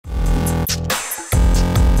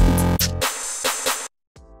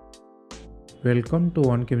Welcome to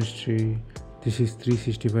One Chemistry. This is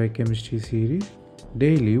 365 Chemistry series.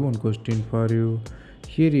 Daily one question for you.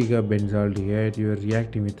 Here you got benzaldehyde. You are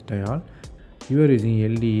reacting with diol. You are using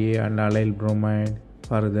LDA and allyl bromide.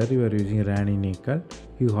 Further, you are using Rani nickel.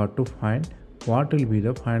 You have to find what will be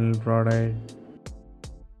the final product.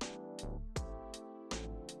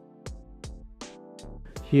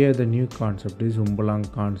 Here the new concept is Umpolung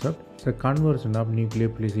concept. It's a conversion of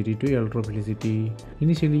nucleophilicity to electrophilicity.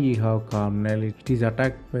 Initially you have carbonyl. It is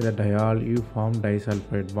attacked by the diol. You form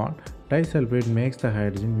disulfide bond. Disulfide makes the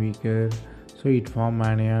hydrogen weaker. So it forms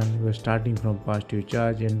anion. You are starting from positive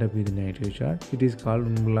charge, end up with negative charge. It is called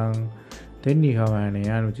Umpolung. Then you have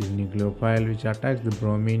anion which is nucleophile which attacks the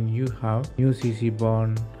bromine. You have new CC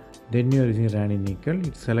bond. Then you are using Rani nickel.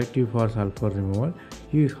 It's selective for sulfur removal.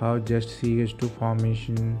 You have just CH2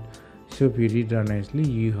 formation. So if you read nicely,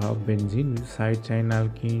 you have benzene with side chain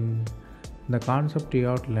alkene. The concept you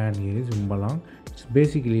have to learn here is Umpolung. It's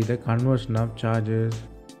basically the conversion of charges.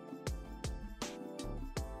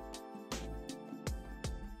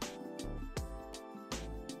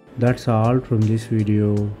 That's all from this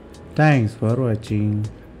video. Thanks for watching.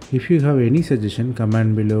 If you have any suggestion,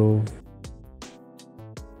 comment below.